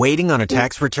Waiting on a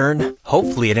tax return?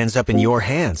 Hopefully it ends up in your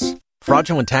hands.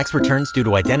 Fraudulent tax returns due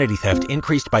to identity theft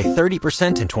increased by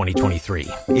 30% in 2023.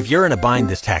 If you're in a bind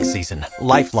this tax season,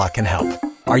 LifeLock can help.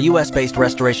 Our U.S.-based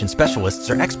restoration specialists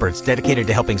are experts dedicated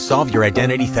to helping solve your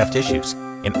identity theft issues.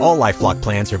 And all LifeLock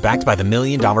plans are backed by the $1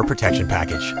 Million Protection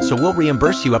Package. So we'll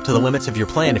reimburse you up to the limits of your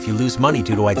plan if you lose money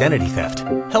due to identity theft.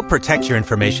 Help protect your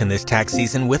information this tax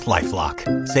season with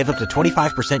LifeLock. Save up to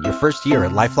 25% your first year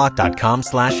at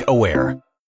LifeLock.com/aware.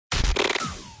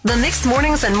 The Mixed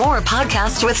Mornings and More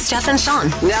podcast with Steph and Sean.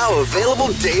 Now available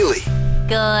daily.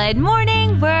 Good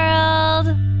morning,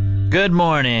 world. Good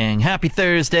morning. Happy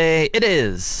Thursday. It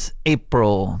is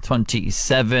April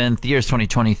 27th, year's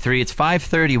 2023. It's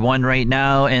 5:31 right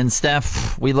now. And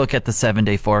Steph, we look at the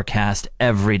 7-day forecast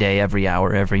every day, every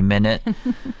hour, every minute.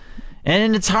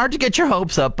 And it's hard to get your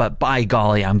hopes up, but by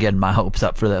golly, I'm getting my hopes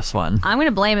up for this one. I'm going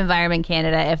to blame Environment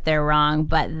Canada if they're wrong,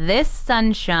 but this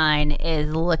sunshine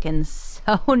is looking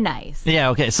so nice. Yeah,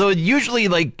 okay. So usually,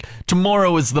 like,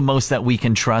 tomorrow is the most that we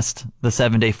can trust, the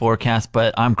 7-day forecast,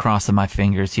 but I'm crossing my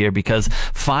fingers here because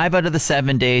 5 out of the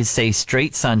 7 days say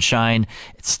straight sunshine.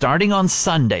 It's starting on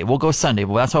Sunday. We'll go Sunday,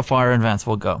 but that's how far in advance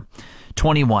we'll go.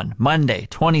 21, Monday,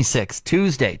 26,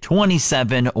 Tuesday,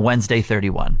 27, Wednesday,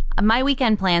 31. My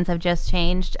weekend plans have just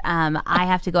changed. I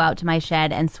have to go out to my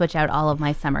shed and switch out all of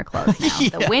my summer clothes now. Yeah.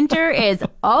 The winter is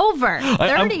over.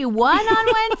 31 on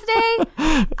Wednesday.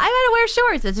 I gotta wear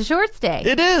shorts. It's a shorts day.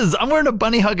 It is. I'm wearing a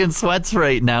bunny hugging sweats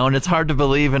right now, and it's hard to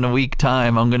believe in a week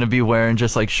time I'm going to be wearing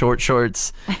just like short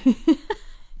shorts,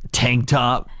 tank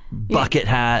top, bucket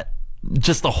hat.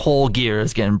 Just the whole gear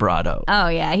is getting brought out. Oh,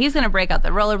 yeah. He's going to break out the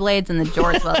rollerblades and the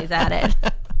jorts while he's at it.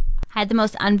 I had the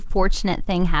most unfortunate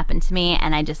thing happen to me,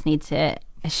 and I just need to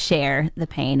share the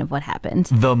pain of what happened.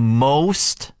 The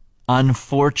most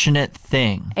unfortunate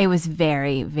thing. It was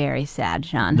very, very sad,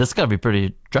 Sean. This got to be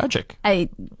pretty tragic. And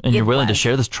you're willing to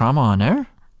share this trauma on air?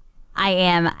 I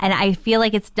am, and I feel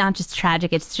like it's not just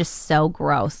tragic, it's just so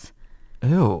gross.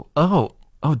 Ew. Oh,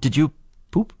 did you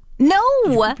poop? No.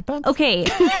 Okay.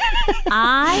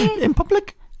 I in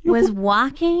public was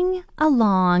walking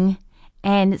along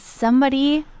and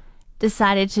somebody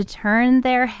decided to turn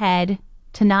their head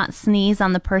to not sneeze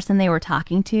on the person they were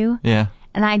talking to. Yeah.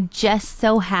 And I just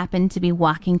so happened to be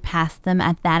walking past them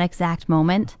at that exact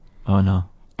moment. Oh, no.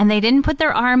 And they didn't put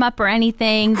their arm up or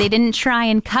anything. They didn't try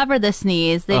and cover the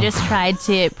sneeze. They just tried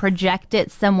to project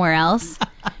it somewhere else,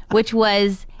 which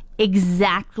was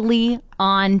exactly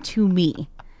onto me.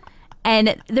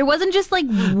 And there wasn't just like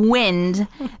wind.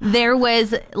 There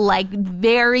was like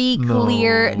very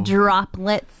clear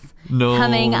droplets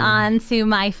coming onto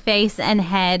my face and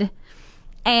head.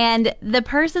 And the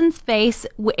person's face,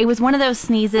 it was one of those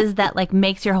sneezes that like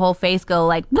makes your whole face go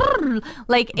like,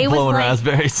 like it was blowing like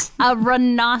raspberries. A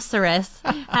rhinoceros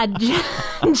had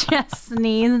just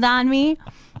sneezed on me.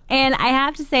 And I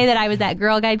have to say that I was at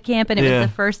Girl Guide camp and it was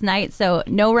the first night. So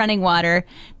no running water,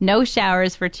 no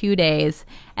showers for 2 days.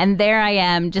 And there I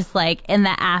am just like in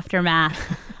the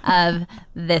aftermath of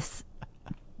this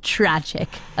tragic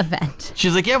event.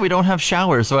 She's like, yeah, we don't have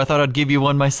showers, so I thought I'd give you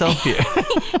one myself here.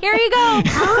 Here you go.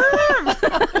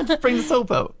 Just bring the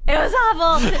soap out. It was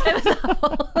awful.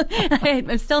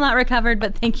 I'm still not recovered,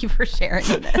 but thank you for sharing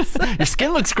this. Your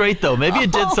skin looks great, though. Maybe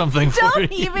it did something for you.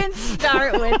 Don't even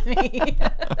start with me.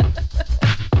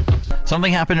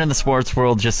 Something happened in the sports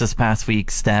world just this past week,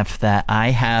 Steph, that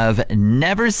I have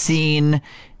never seen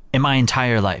in my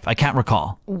entire life. I can't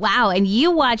recall. Wow, and you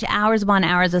watch hours upon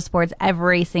hours of sports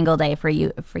every single day. For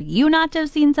you not to have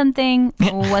seen something,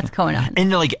 what's going on?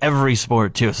 In like every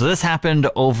sport too. So this happened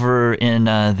over in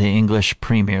the English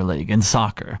Premier League in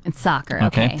soccer. It's soccer,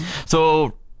 okay.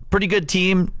 So pretty good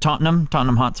team, Tottenham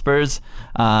Hotspurs.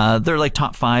 They're like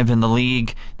top 5 in the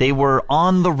league. They were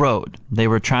on the road. They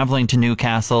were traveling to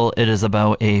Newcastle. It is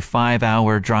about a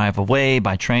 5-hour drive away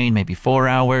by train, maybe 4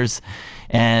 hours.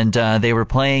 And they were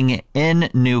playing in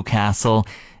Newcastle.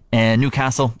 And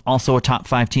Newcastle, also a top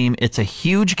 5 team. It's a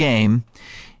huge game.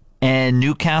 And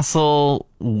Newcastle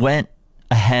went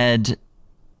ahead,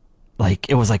 like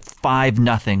it was like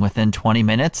 5-0 within 20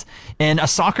 minutes. In a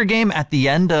soccer game, at the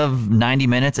end of 90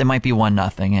 minutes, it might be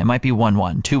 1-0. It might be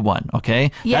 1-1, 2-1,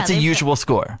 okay? Yeah, that's a usual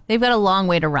score. They've got a long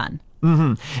way to run.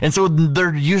 Mm-hmm. And so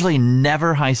they're usually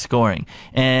never high scoring.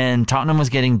 And Tottenham was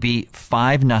getting beat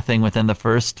 5-0 within the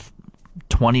first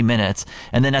 20 minutes.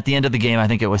 And then at the end of the game, I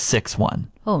think it was 6-1.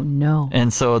 Oh, no.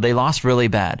 And so they lost really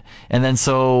bad. And then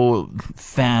so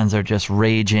fans are just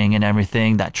raging and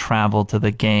everything that traveled to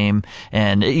the game.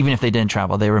 And even if they didn't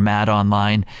travel, they were mad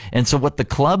online. And so what the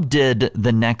club did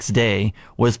the next day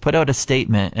was put out a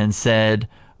statement and said,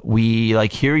 We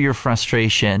hear your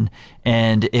frustration,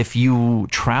 and if you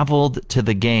traveled to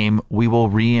the game, we will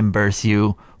reimburse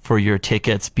you for your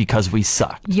tickets because we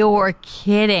sucked. You're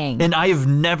kidding. And I have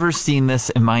never seen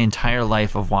this in my entire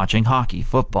life of watching hockey,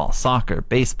 football, soccer,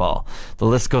 baseball. The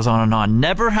list goes on and on.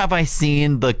 Never have I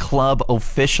seen the club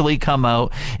officially come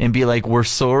out and be like, we're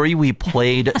sorry we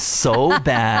played so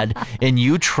bad and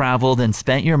you traveled and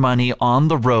spent your money on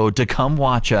the road to come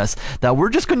watch us, that we're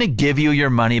just going to give you your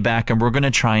money back and we're going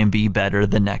to try and be better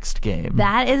the next game.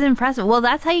 That is impressive. Well,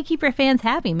 that's how you keep your fans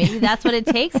happy. Maybe that's what it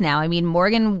takes now. I mean,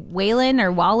 Morgan Wallen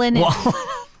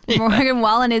Morgan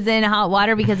Wallen is in hot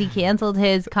water because he canceled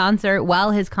his concert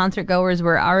while his concert goers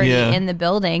were already in the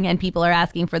building, and people are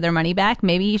asking for their money back.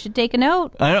 Maybe you should take a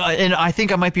note. And I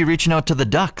think I might be reaching out to the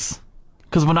Ducks.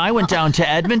 Because when I went down to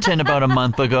Edmonton about a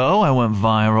month ago, I went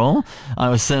viral. I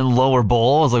was sitting lower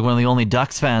bowl. I was one of the only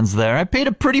Ducks fans there. I paid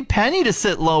a pretty penny to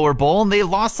sit lower bowl, and they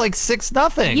lost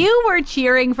 6-0. You were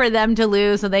cheering for them to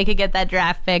lose so they could get that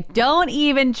draft pick. Don't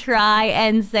even try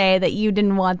and say that you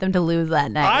didn't want them to lose that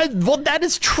night. Well, that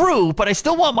is true, but I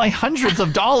still want my hundreds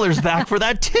of dollars back for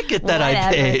that ticket that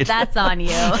I paid. That's on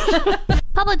you.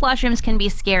 Public washrooms can be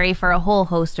scary for a whole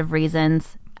host of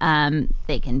reasons.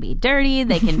 They can be dirty.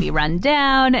 They can be run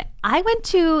down. I went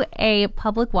to a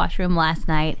public washroom last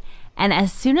night, and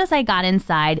as soon as I got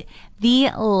inside,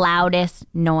 the loudest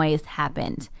noise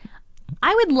happened.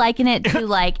 I would liken it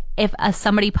to if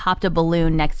somebody popped a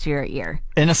balloon next to your ear.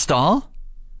 In a stall?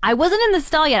 I wasn't in the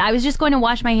stall yet. I was just going to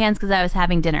wash my hands because I was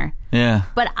having dinner. Yeah.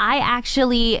 But I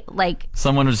actually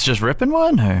Someone was just ripping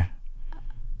one, or?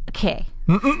 Okay.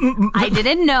 I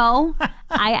didn't know.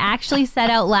 I actually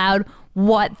said out loud,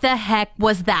 what the heck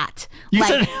was that? You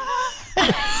said...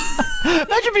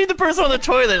 Imagine being the person on the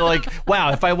toilet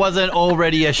wow, if I wasn't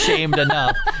already ashamed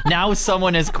enough, now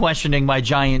someone is questioning my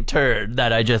giant turd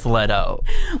that I just let out.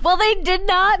 Well, they did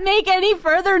not make any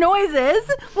further noises.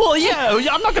 Well, yeah,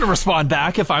 I'm not going to respond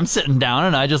back if I'm sitting down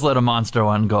and I just let a monster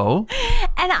one go.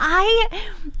 And I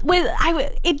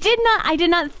did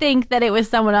not think that it was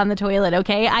someone on the toilet,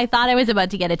 okay? I thought I was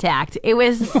about to get attacked. It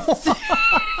was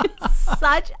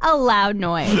such a loud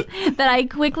noise that I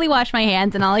quickly washed my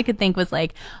hands, and all I could think was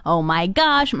oh my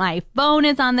gosh, my phone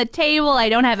is on the table. I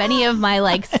don't have any of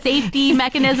my safety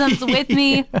mechanisms with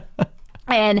me.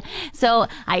 And so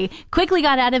I quickly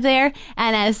got out of there,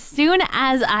 and as soon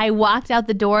as I walked out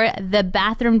the door, the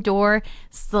bathroom door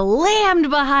slammed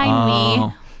behind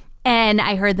me. And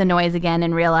I heard the noise again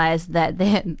and realized that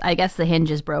I guess the hinge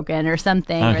is broken or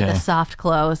something, or the soft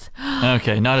close.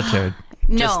 Okay, not a turd.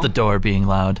 No. Just the door being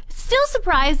loud. Still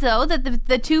surprised, though, that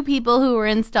the two people who were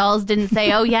in stalls didn't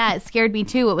say, oh, yeah, it scared me,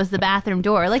 too. It was the bathroom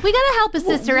door. We got to help a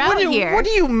sister out here. What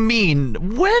do you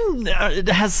mean? When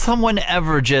has someone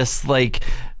ever just,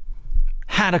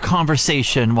 had a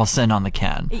conversation while sitting on the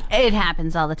can? It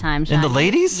happens all the time, Sean. In the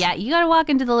ladies? Yeah, you got to walk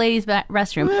into the ladies'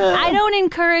 restroom. I don't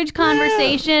encourage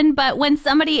conversation, but when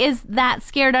somebody is that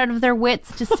scared out of their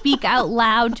wits to speak out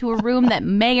loud to a room that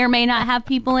may or may not have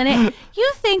people in it,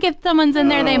 you think if someone's in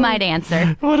there, they might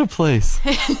answer. What a place.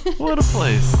 What a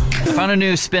place. I found a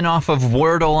new spin-off of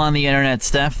Wordle on the internet,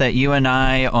 Steph, that you and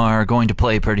I are going to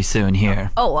play pretty soon here.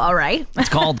 Oh, all right. It's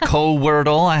called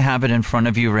Co-Wordle. I have it in front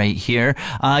of you right here.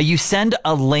 You send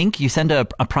a link, you send a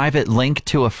private link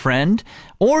to a friend,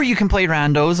 or you can play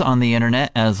randos on the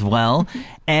internet as well.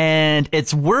 And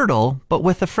it's Wordle, but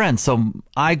with a friend. So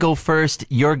I go first,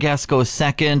 your guess goes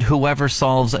second, whoever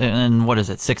solves, and what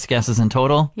is it, 6 guesses in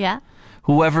total? Yeah.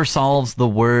 Whoever solves the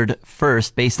word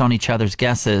first based on each other's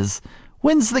guesses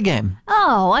wins the game.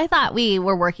 Oh, I thought we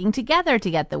were working together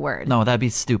to get the word. No, that'd be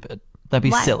stupid. That'd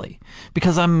be silly.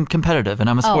 Because I'm competitive and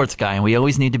I'm a sports guy and we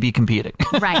always need to be competing.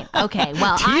 Right. Okay.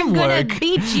 Well, I'm going to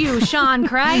beat you, Sean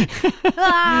Cry.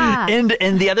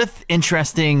 And the other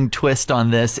interesting twist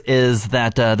on this is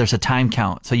that there's a time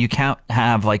count. So you can't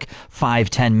have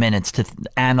 5-10 minutes to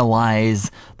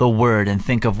analyze the word and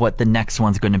think of what the next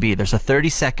one's going to be. There's a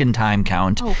 30-second time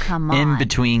count in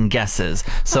between guesses.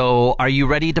 So are you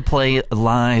ready to play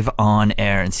live on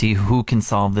air and see who can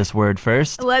solve this word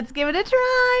first? Let's give it a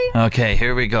try. Okay,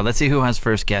 here we go. Let's see who has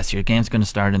first guess. Your game's going to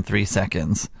start in 3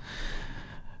 seconds.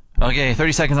 Okay,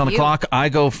 30 seconds on the clock. I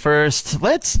go first.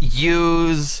 Let's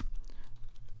use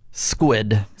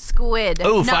squid. Squid.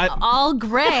 Oh, no, all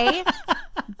gray.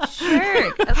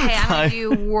 Jerk. Okay, I'm going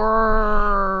to do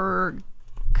works.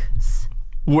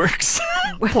 Works?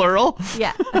 Plural?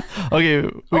 Yeah. Okay,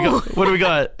 what do we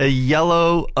got? A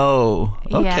yellow O.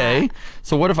 Okay. Yeah.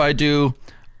 So what if I do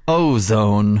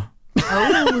ozone?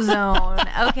 Ozone.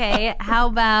 Okay. How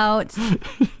about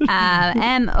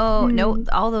M-O? No,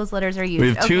 all those letters are used.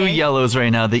 We have two yellows right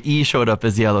now. The E showed up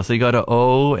as yellow. So you got an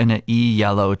O and an E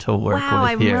yellow to work with Wow,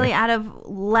 I'm here. really out of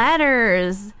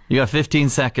letters. You got 15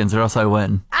 seconds or else I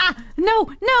win. No.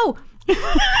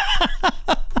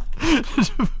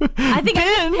 I think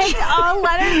I picked all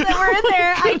letters that were in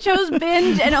there. I chose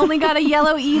binge and only got a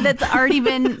yellow E that's already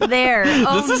been there.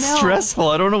 Oh, This is stressful.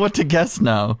 I don't know what to guess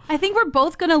now. I think we're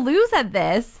both going to lose at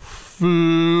this.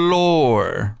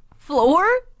 Floor.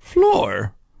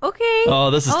 Floor? Okay. Oh,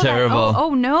 this is terrible.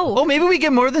 Oh, no. Oh, maybe we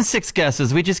get more than 6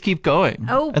 guesses. We just keep going.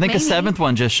 Oh, I think maybe. a 7th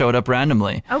one just showed up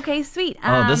randomly. Okay, sweet.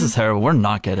 Oh, this is terrible. We're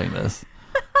not getting this.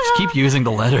 Just keep using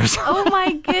the letters. Oh,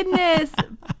 my goodness.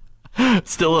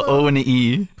 Still an O and an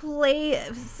E.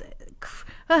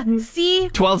 C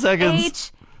 12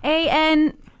 seconds.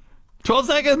 H-A-N 12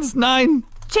 seconds. 9.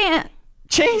 Chase.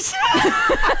 Chase.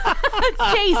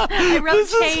 I wrote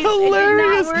This is Chase.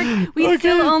 hilarious. It did not work. We Okay.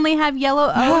 still only have yellow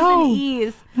O's How? and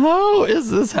E's. How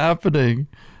is this happening?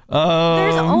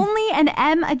 There's only an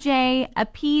M, a J, a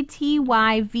P, T,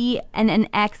 Y, V, and an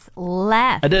X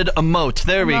left. I did emote.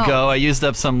 There we Emote. go. I used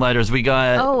up some letters. We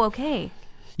got Oh, okay.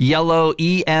 yellow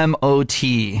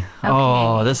EMOT.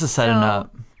 Oh, this is setting So,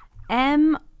 up.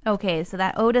 M. Okay, so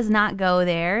that O does not go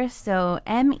there. So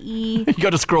M-E, You got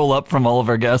to scroll up from all of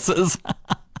our guesses.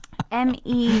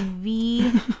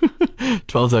 M-E-V-O-Y.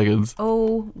 12 seconds.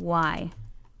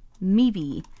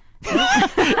 Maybe.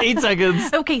 8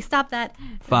 seconds. Okay, stop that.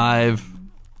 5,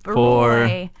 4,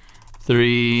 Boy.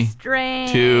 3, String.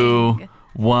 2,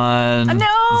 1,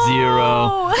 No! 0.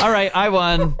 All right, I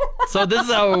won. So this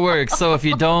is how it works. So if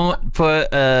you don't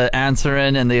put an answer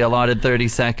in the allotted 30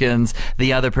 seconds,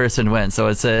 the other person wins. So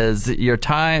it says your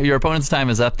opponent's time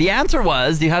is up. The answer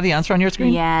was, do you have the answer on your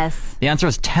screen? Yes. The answer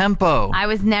was tempo. I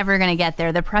was never going to get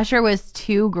there. The pressure was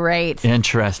too great.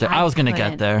 Interesting. I was going to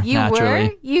get couldn't. there, You naturally.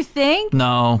 were? You think?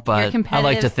 No, but I like to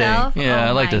competitive think. self? Yeah, Oh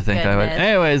I like my to think I would. goodness.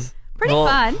 Anyways. Pretty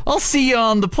fun. I'll see you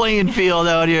on the playing field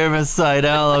out here, Miss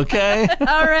Seidel, okay?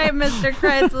 All right, Mr.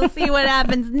 Kretz. We'll see what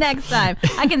happens next time.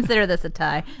 I consider this a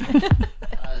tie.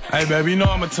 Hey, baby, you know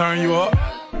I'm going to turn you up.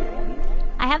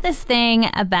 I have this thing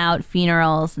about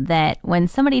funerals that when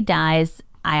somebody dies,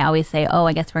 I always say, oh,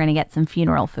 I guess we're going to get some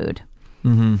funeral food.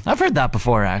 I've heard that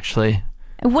before, actually.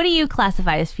 What do you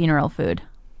classify as funeral food?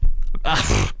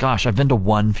 Gosh, I've been to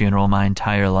one funeral my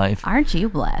entire life. Aren't you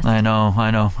blessed? I know.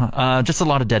 Just a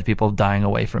lot of dead people dying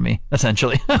away from me,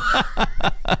 essentially.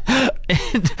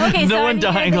 Okay, No so one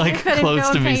dying like close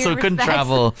to me, so couldn't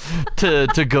travel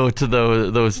to go to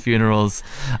those funerals.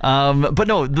 But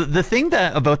no, the thing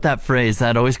that about that phrase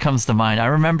that always comes to mind, I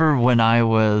remember when I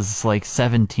was like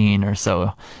 17 or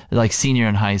so, like senior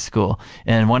in high school,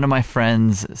 and one of my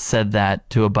friends said that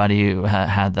to a buddy who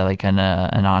had like an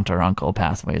aunt or uncle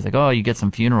pass away. He's like, "Oh, you get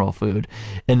some funeral food,"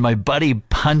 and my buddy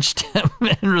punched him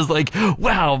and was like,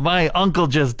 "Wow, my uncle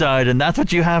just died, and that's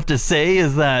what you have to say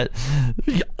is that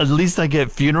at least I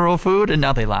get funeral food?" And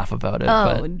now they laugh about it.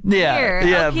 Oh, but dear.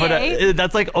 yeah, Okay. but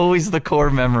that's like always the core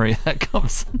memory that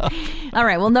comes up. All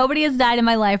right. Well, nobody has died in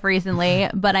my life recently,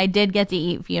 but I did get to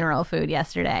eat funeral food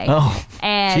yesterday. Oh,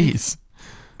 and jeez.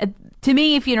 To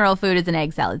me, funeral food is an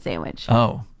egg salad sandwich.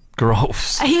 Oh,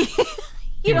 gross.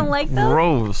 You don't like those?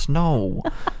 Gross. No.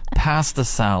 Pasta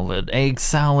salad, egg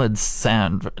salad,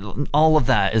 sand, all of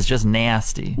that is just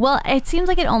nasty. Well, it seems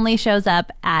like it only shows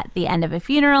up at the end of a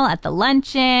funeral, at the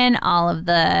luncheon. All of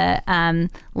the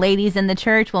ladies in the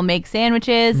church will make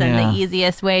sandwiches, and Yeah. the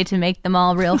easiest way to make them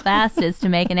all real fast is to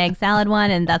make an egg salad one,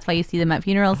 and that's why you see them at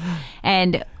funerals.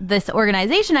 And this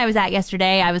organization I was at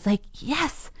yesterday, I was like,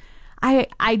 yes, I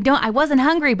wasn't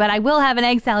hungry, but I will have an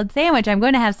egg salad sandwich. I'm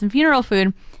going to have some funeral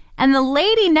food. And the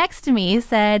lady next to me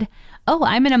said, "Oh,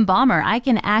 I'm an embalmer. I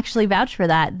can actually vouch for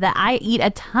that I eat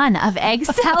a ton of egg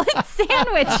salad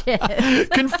sandwiches."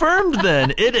 Confirmed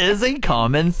then. It is a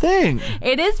common thing.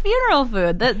 It is funeral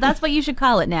food. That's what you should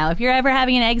call it now. If you're ever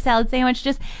having an egg salad sandwich,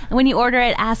 just when you order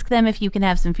it, ask them if you can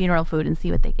have some funeral food and see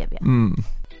what they give you.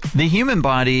 The human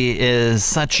body is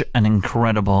such an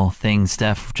incredible thing,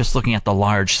 Steph, just looking at the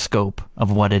large scope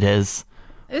of what it is.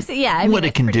 Yeah, I mean, What it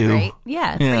it's can pretty do. Great.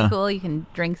 Yeah, it's Yeah. pretty cool. You can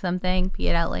drink something, pee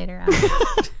it out later. I don't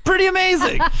know. Pretty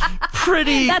amazing.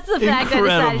 Pretty That's the fact incredible.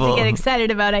 I decided to get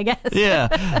excited about, I guess.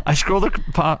 Yeah. I scrolled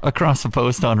across a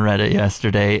post on Reddit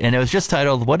yesterday, and it was just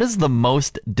titled, "What is the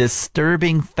most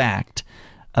disturbing fact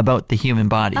about the human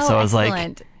body?" Oh, So I was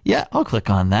excellent. like, yeah, I'll click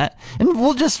on that. And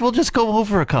we'll just go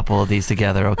over a couple of these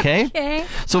together, okay? Okay.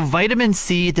 So vitamin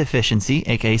C deficiency,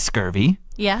 aka scurvy,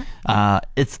 Yeah.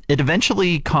 it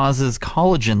eventually causes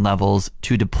collagen levels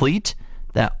to deplete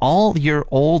that all your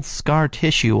old scar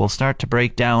tissue will start to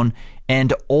break down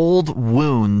and old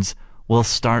wounds will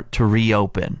start to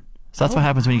reopen. So that's what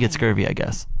happens when you get scurvy, I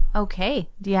guess. Okay.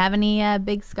 Do you have any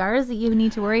big scars that you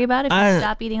need to worry about if you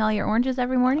stop eating all your oranges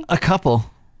every morning? A couple.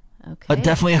 Okay.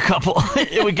 Definitely a couple.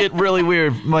 It would get really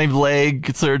weird. My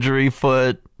leg, surgery,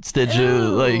 foot, stitches,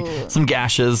 like some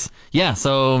gashes. Yeah,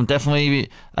 so definitely.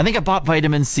 I think I bought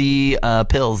vitamin C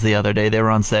pills the other day. They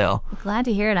were on sale. Glad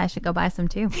to hear it. I should go buy some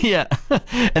too. Yeah.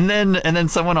 And then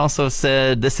someone also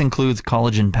said this includes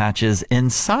collagen patches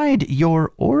inside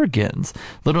your organs.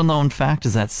 Little known fact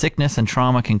is that sickness and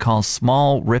trauma can cause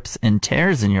small rips and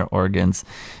tears in your organs,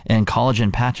 and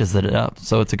collagen patches it up.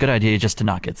 So it's a good idea just to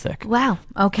not get sick. Wow.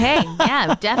 Okay.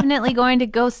 Yeah, definitely going to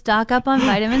go stock up on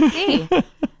vitamin C.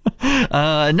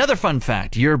 Another fun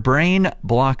fact, your brain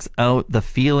blocks out the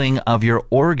feeling of your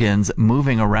organs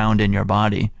moving around in your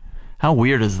body. How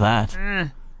weird is that?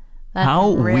 That's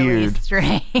How really weird.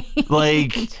 Strange.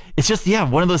 Like, it's just,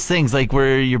 one of those things like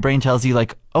where your brain tells you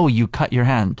like, oh, you cut your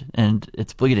hand and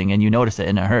it's bleeding and you notice it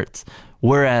and it hurts.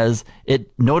 Whereas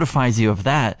it notifies you of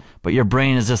that, but your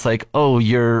brain is just like, oh,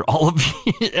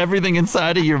 everything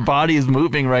inside of your body is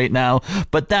moving right now,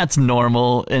 but that's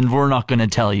normal and we're not going to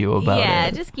tell you about it.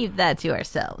 Yeah, just keep that to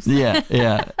ourselves. Yeah.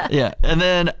 And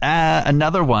then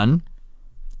another one,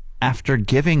 after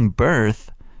giving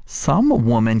birth, some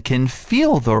woman can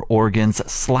feel their organs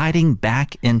sliding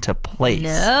back into place.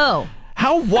 No.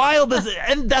 How wild is it?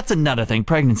 And that's another thing.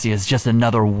 Pregnancy is just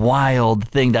another wild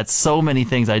thing that so many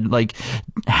things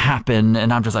happen.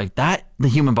 And I'm just like, the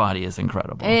human body is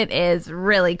incredible. It is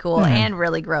really cool and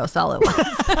really gross all at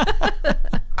once.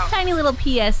 Tiny little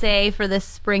PSA for this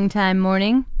springtime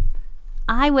morning.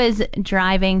 I was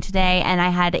driving today and I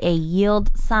had a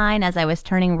yield sign as I was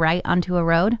turning right onto a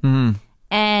road.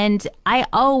 And I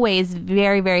always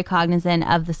very, very cognizant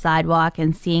of the sidewalk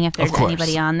and seeing if there's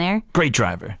anybody on there. Great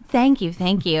driver. Thank you.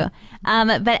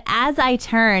 But as I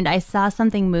turned, I saw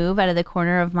something move out of the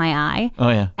corner of my eye. Oh,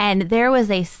 yeah. And there was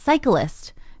a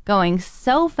cyclist going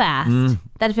so fast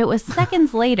that if it was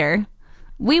seconds later,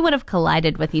 we would have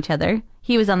collided with each other.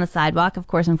 He was on the sidewalk. Of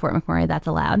course, in Fort McMurray, that's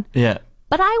allowed. Yeah.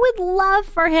 But I would love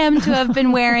for him to have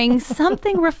been wearing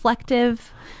something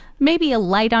reflective. Maybe a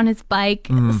light on his bike,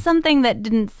 something that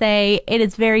didn't say, it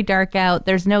is very dark out,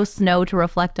 there's no snow to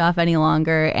reflect off any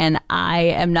longer, and I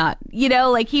am not,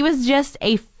 he was just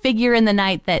a figure in the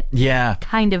night that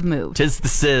kind of moved. 'Tis the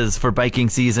sizz for biking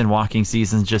season, walking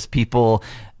season, just people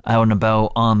out and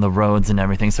about on the roads and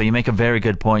everything. So you make a very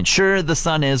good point. Sure, the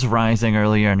sun is rising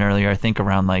earlier and earlier. I think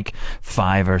around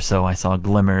 5 or so, I saw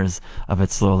glimmers of it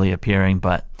slowly appearing,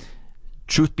 but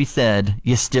truth be said,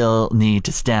 you still need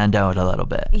to stand out a little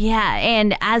bit. Yeah,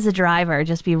 and as a driver,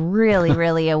 just be really,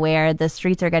 really aware. The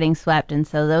streets are getting swept, and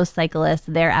so those cyclists,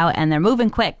 they're out and they're moving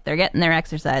quick. They're getting their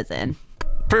exercise in.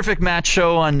 Perfect Match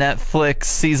show on Netflix.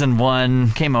 Season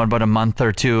 1 came out about a month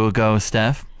or two ago,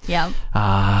 Steph. Yeah.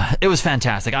 It was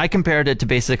fantastic. I compared it to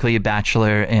basically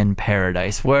Bachelor in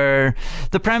Paradise, where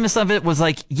the premise of it was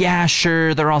like, yeah,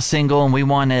 sure, they're all single and we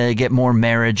want to get more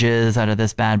marriages out of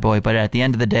this bad boy. But at the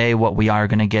end of the day, what we are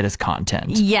going to get is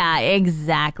content. Yeah,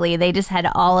 exactly. They just had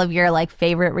all of your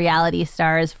favorite reality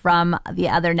stars from the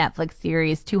other Netflix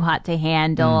series, Too Hot to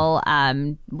Handle.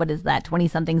 What is that?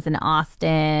 20-somethings in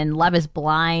Austin, Love is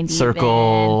Blind.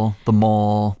 Circle, even. The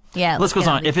Mole. Yeah, list goes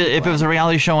on. If it was a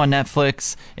reality show on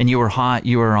Netflix and you were hot,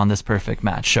 you were on this Perfect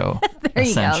Match show. There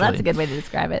you go. That's a good way to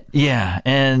describe it. Yeah,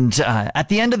 and at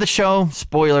the end of the show,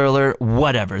 spoiler alert,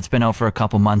 whatever. It's been out for a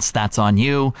couple months. That's on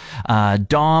you.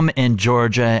 Dom and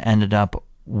Georgia ended up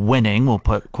winning. We'll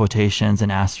put quotations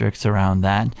and asterisks around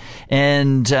that.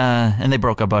 And they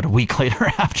broke up about a week later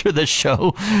after the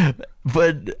show.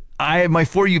 But my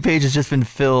For You page has just been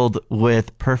filled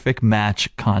with Perfect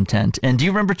Match content. And do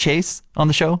you remember Chase on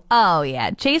the show? Oh yeah,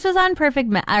 Chase was on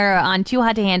on Too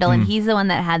Hot to Handle, and he's the one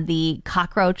that had the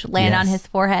cockroach land on his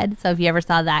forehead. So if you ever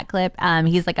saw that clip,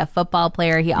 he's like a football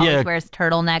player. He always wears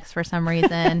turtlenecks for some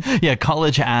reason. Yeah,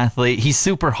 college athlete. He's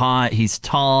super hot. He's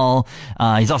tall.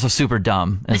 He's also super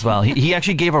dumb as well. He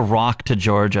actually gave a rock to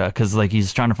Georgia because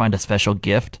he's trying to find a special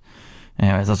gift.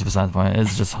 Anyways, that's besides the point.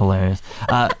 It's just hilarious.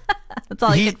 That's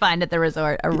all he could find at the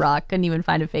resort, a rock. Couldn't even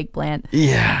find a fake plant.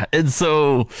 Yeah, and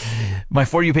so my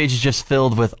For You page is just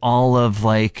filled with all of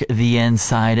the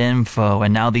inside info,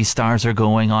 and now these stars are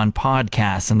going on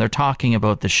podcasts and they're talking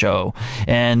about the show.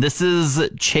 And this is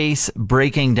Chase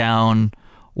breaking down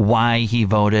why he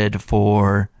voted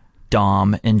for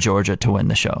Dom in Georgia to win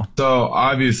the show? So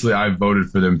obviously I voted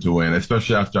for them to win,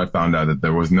 especially after I found out that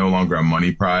there was no longer a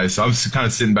money prize. So I was kind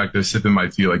of sitting back there sipping my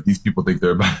tea like these people think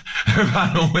they're about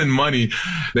to win money.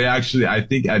 They actually, I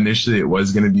think initially it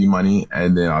was going to be money,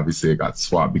 and then obviously it got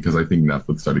swapped because I think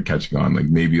Netflix started catching on. Like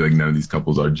maybe like none of these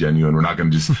couples are genuine. We're not going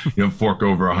to just fork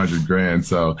over $100,000.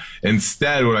 So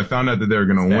instead, what I found out that they were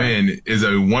going to win is a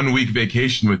 1-week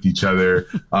vacation with each other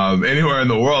anywhere in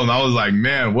the world. And I was like,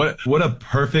 man, what a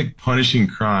perfect punishing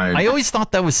crime. I always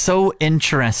thought that was so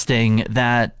interesting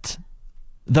that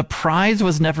the prize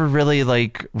was never really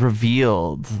like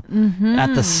revealed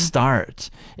at the start.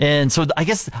 And so I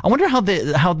guess I wonder how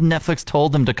Netflix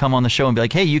told them to come on the show and be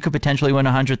like, hey, you could potentially win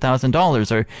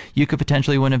 $100,000 or you could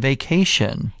potentially win a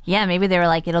vacation. Yeah, maybe they were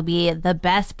like, it'll be the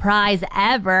best prize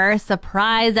ever.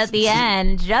 Surprise at the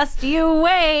end. Just you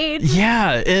wait.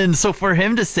 Yeah. And so for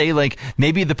him to say like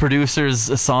maybe the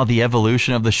producers saw the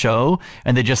evolution of the show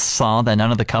and they just saw that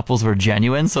none of the couples were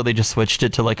genuine. So they just switched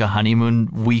it to like a honeymoon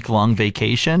week-long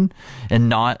vacation and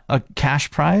not a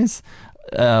cash prize.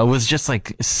 Was just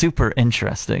like super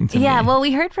interesting to me. Yeah, well,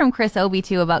 we heard from Chris Obi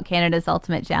too about Canada's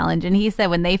Ultimate Challenge, and he said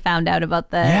when they found out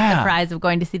about the prize of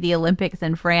going to see the Olympics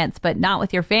in France, but not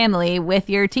with your family, with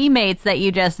your teammates that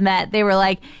you just met, they were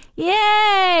like,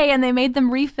 yay! And they made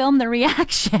them refilm the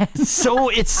reaction. So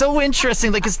it's so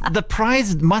interesting. Like the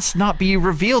prize must not be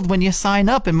revealed when you sign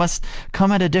up. It must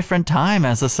come at a different time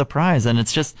as a surprise. And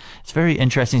it's very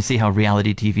interesting to see how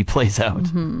reality TV plays out.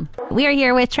 We are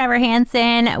here with Trevor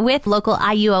Hansen with local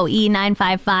IUOE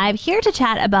 955, here to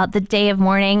chat about the day of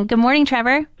mourning. Good morning,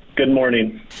 Trevor. Good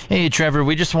morning. Hey, Trevor,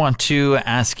 we just want to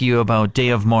ask you about Day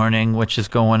of Mourning, which is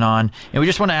going on. And we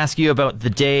just want to ask you about the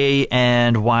day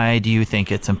and why do you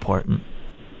think it's important?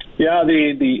 Yeah,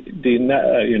 the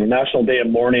National Day of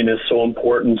Mourning is so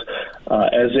important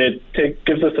as it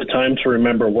gives us a time to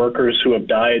remember workers who have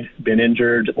died, been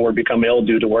injured, or become ill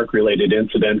due to work-related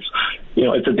incidents.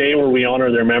 It's a day where we honor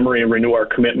their memory and renew our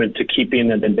commitment to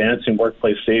keeping and advancing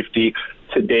workplace safety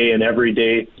today and every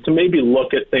day, to maybe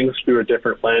look at things through a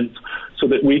different lens so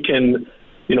that we can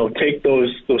take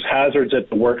those hazards at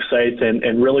the work sites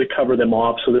and really cover them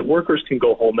off so that workers can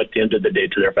go home at the end of the day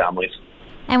to their families.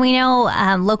 And we know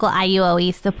local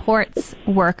IUOE supports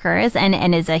workers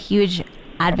and is a huge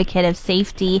advocate of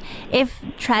safety. If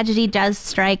tragedy does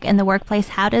strike in the workplace,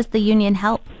 how does the union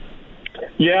help?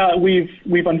 Yeah, we've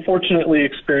unfortunately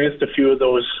experienced a few of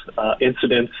those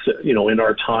incidents, in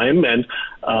our time. And,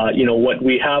 what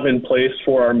we have in place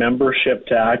for our membership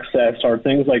to access are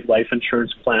things like life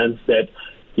insurance plans that,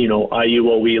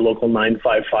 IUOE Local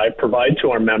 955 provide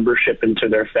to our membership and to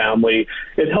their family.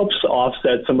 It helps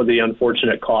offset some of the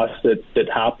unfortunate costs that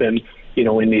happen,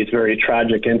 in these very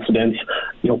tragic incidents.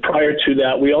 Prior to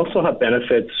that, we also have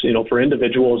benefits, for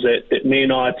individuals that may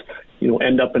not,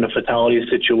 end up in a fatality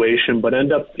situation, but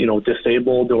end up,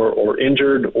 disabled or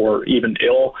injured or even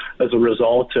ill as a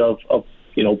result of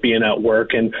being at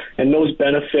work. And those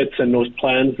benefits and those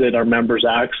plans that our members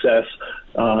access,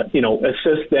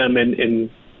 assist them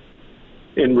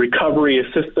in recovery,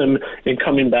 assist them in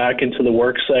coming back into the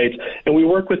work site. And we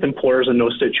work with employers in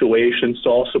those situations to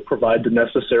also provide the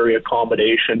necessary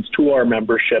accommodations to our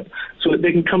membership so that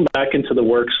they can come back into the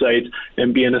work site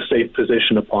and be in a safe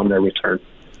position upon their return.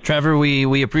 Trevor,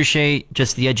 we appreciate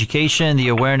just the education, the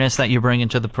awareness that you bring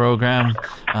into the program.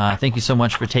 Thank you so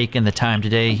much for taking the time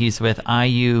today. He's with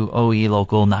IUOE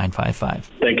Local 955.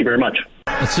 Thank you very much.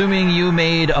 Assuming you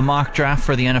made a mock draft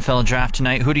for the NFL draft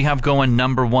tonight, who do you have going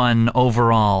number 1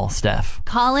 overall, Steph?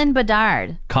 Colin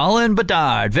Bedard. Colin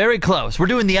Bedard. Very close. We're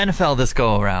doing the NFL this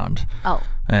go around. Oh.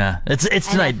 Yeah, it's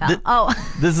tonight.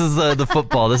 This is the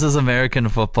football. This is American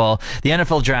football. The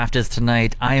NFL draft is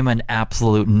tonight. I am an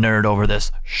absolute nerd over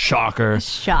this. Shocker.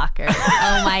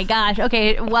 Oh my gosh.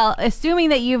 Okay, well, assuming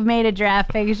that you've made a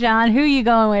draft pick, Sean, who are you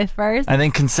going with first? I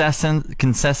think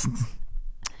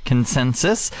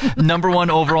consensus number 1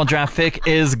 overall draft pick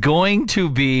is going to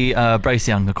be Bryce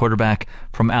Young, the quarterback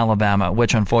from Alabama,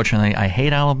 which unfortunately I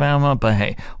hate Alabama, but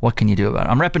hey, what can you do about it?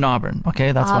 I'm repping Auburn.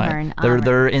 Okay, that's why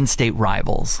they're in-state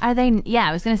rivals. Are they? Yeah,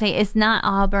 I was going to say, it's not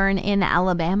Auburn in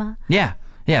Alabama. Yeah,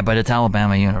 but it's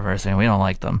Alabama University, and we don't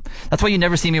like them. That's why you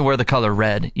never see me wear the color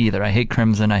red either. I hate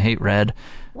crimson. I hate red.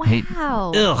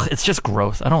 Wow. It's just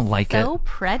gross. I don't like it. So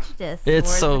prejudiced. It's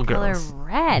towards so the gross. Color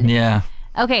red. Yeah.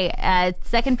 Okay,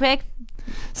 second pick?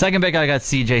 Second pick, I got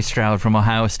C.J. Stroud from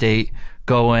Ohio State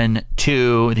going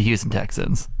to the Houston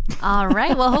Texans. All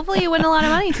right. Well, hopefully you win a lot of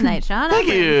money tonight, Sean. Thank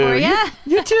you. For you.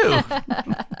 You too.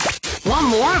 Want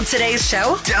more of today's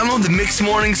show? Download the Mixed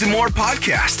Mornings and More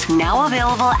podcast. Now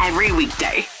available every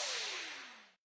weekday.